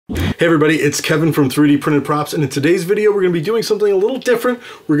Hey everybody, it's Kevin from 3D Printed Props, and in today's video we're going to be doing something a little different.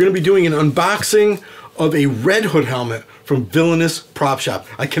 We're going to be doing an unboxing of a Red Hood helmet from Villainous Prop Shop.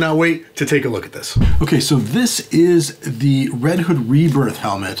 I cannot wait to take a look at this. Okay, so this is the Red Hood Rebirth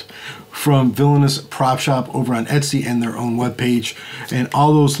helmet from Villainous Prop Shop over on Etsy and their own webpage, and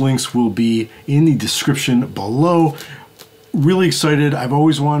all those links will be in the description below. Really excited. I've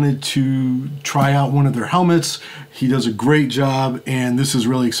always wanted to try out one of their helmets. He does a great job, and this is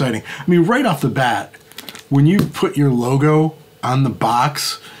really exciting. I mean, right off the bat, when you put your logo on the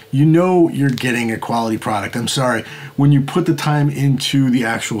box, you know you're getting a quality product. I'm sorry. When you put the time into the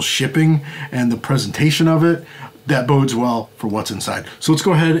actual shipping and the presentation of it, that bodes well for what's inside. So let's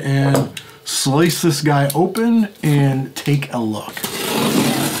go ahead and slice this guy open and take a look.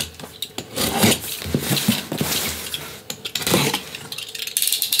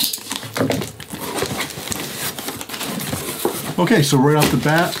 Okay, so right off the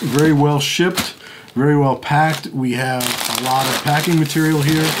bat, very well shipped, very well packed. We have a lot of packing material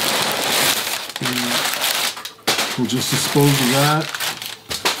here. And we'll just dispose of that.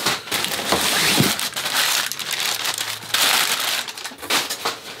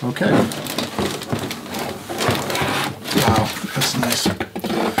 Okay. Wow, that's nice.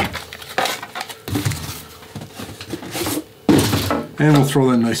 And we'll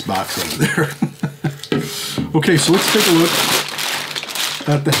throw that nice box over there. Okay, so let's take a look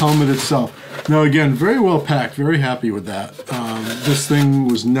at the helmet itself. Now again, very well packed, very happy with that. This thing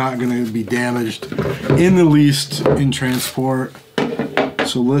was not going to be damaged in the least in transport.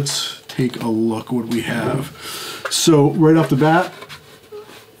 So let's take a look what we have. So right off the bat,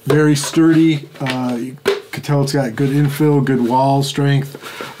 very sturdy. You can tell it's got good infill, good wall strength.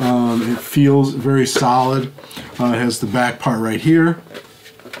 It feels very solid. It has the back part right here.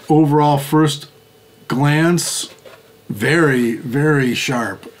 Overall, first glance, very, very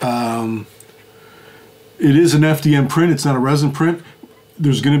sharp. It is an FDM print, it's not a resin print.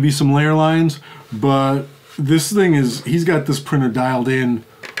 There's going to be some layer lines, but this thing is, he's got this printer dialed in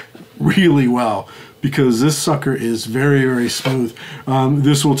really well because this sucker is very, very smooth.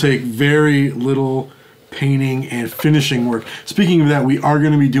 This will take very little painting and finishing work. Speaking of that, we are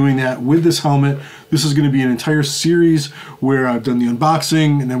going to be doing that with this helmet. This is going to be an entire series where I've done the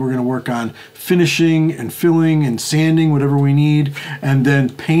unboxing, and then we're going to work on finishing and filling and sanding, whatever we need, and then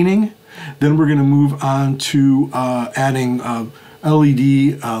painting. Then we're going to move on to adding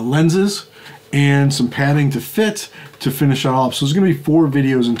LED lenses and some padding to fit to finish it all up. So there's going to be 4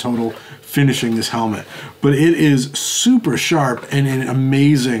 videos in total finishing this helmet. But it is super sharp and in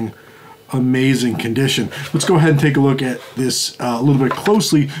amazing condition. Let's go ahead and take a look at this a little bit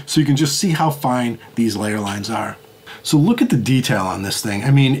closely so you can just see how fine these layer lines are. So look at the detail on this thing. I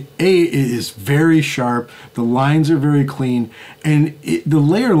mean, it is very sharp, the lines are very clean, and the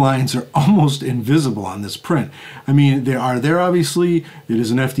layer lines are almost invisible on this print. I mean, they are there obviously. It is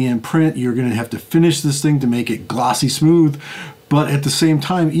an FDM print. You're going to have to finish this thing to make it glossy smooth, but at the same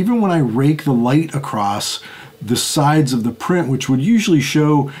time, even when I rake the light across the sides of the print, which would usually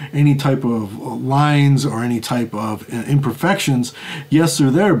show any type of lines or any type of imperfections, yes, they're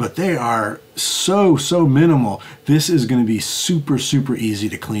there, but they are so minimal. This is going to be super easy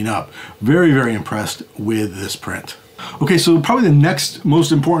to clean up. Very, very impressed with this print. Okay, so probably the next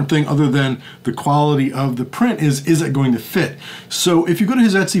most important thing other than the quality of the print is it going to fit? So if you go to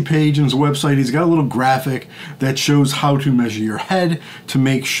his Etsy page and his website, he's got a little graphic that shows how to measure your head to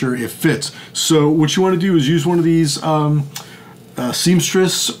make sure it fits. So what you want to do is use one of these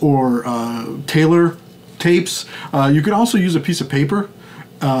seamstress or tailor tapes. You can also use a piece of paper,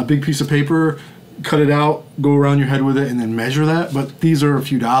 a big piece of paper, cut it out, go around your head with it, and then measure that. But these are a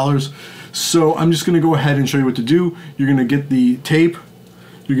few dollars. So I'm just going to go ahead and show you what to do. You're going to get the tape,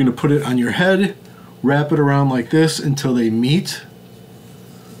 you're going to put it on your head, wrap it around like this until they meet.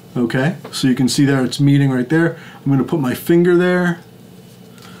 Okay, so you can see there it's meeting right there. I'm going to put my finger there,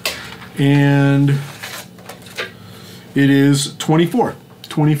 and it is 24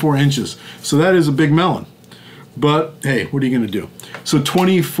 inches. So that is a big melon. But hey, what are you going to do? So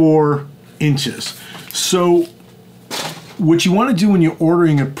 24 inches. So what you want to do when you're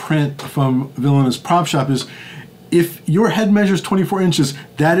ordering a print from Villainous Prop Shop is, if your head measures 24 inches,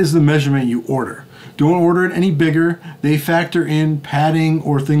 that is the measurement you order. Don't order it any bigger. They factor in padding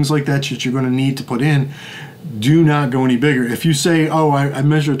or things like that you're going to need to put in. Do not go any bigger. If you say, oh, I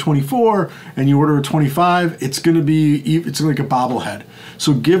measure a 24 and you order a 25, it's like a bobblehead.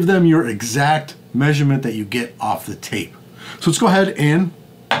 So give them your exact measurement that you get off the tape. So let's go ahead and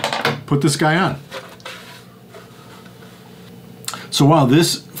put this guy on. So wow,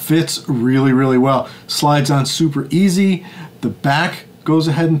 this fits really, really well. Slides on super easy. The back goes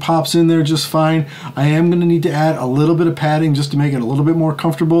ahead and pops in there just fine. I am going to need to add a little bit of padding just to make it a little bit more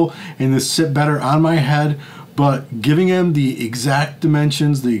comfortable and this sit better on my head, but giving him the exact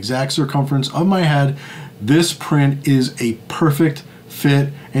dimensions, the exact circumference of my head, this print is a perfect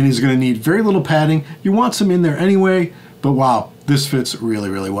fit and is going to need very little padding. You want some in there anyway, but wow, this fits really,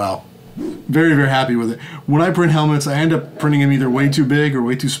 really well. Very, very happy with it. When I print helmets, I end up printing them either way too big or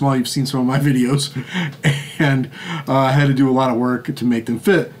way too small. You've seen some of my videos. And I had to do a lot of work to make them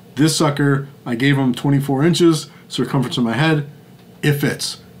fit. This sucker, I gave him 24 inches, circumference of my head. It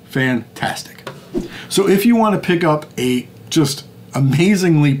fits. Fantastic. So if you want to pick up a just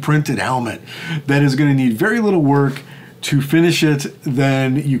amazingly printed helmet that is going to need very little work to finish it,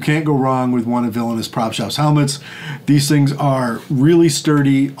 then you can't go wrong with one of Villainous Prop Shop's helmets. These things are really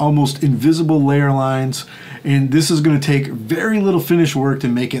sturdy, almost invisible layer lines, and this is going to take very little finish work to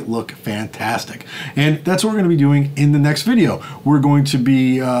make it look fantastic. And that's what we're going to be doing in the next video. We're going to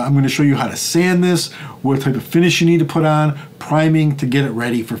be, I'm going to show you how to sand this, what type of finish you need to put on, priming to get it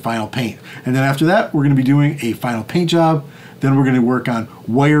ready for final paint. And then after that, we're going to be doing a final paint job. Then we're going to work on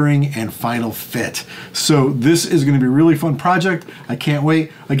wiring and final fit. So this is going to be a really fun project. I can't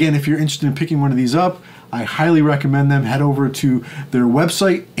wait. Again, if you're interested in picking one of these up, I highly recommend them. Head over to their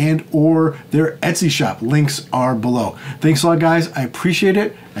website and or their Etsy shop. Links are below. Thanks a lot, guys. I appreciate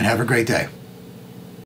it, and have a great day.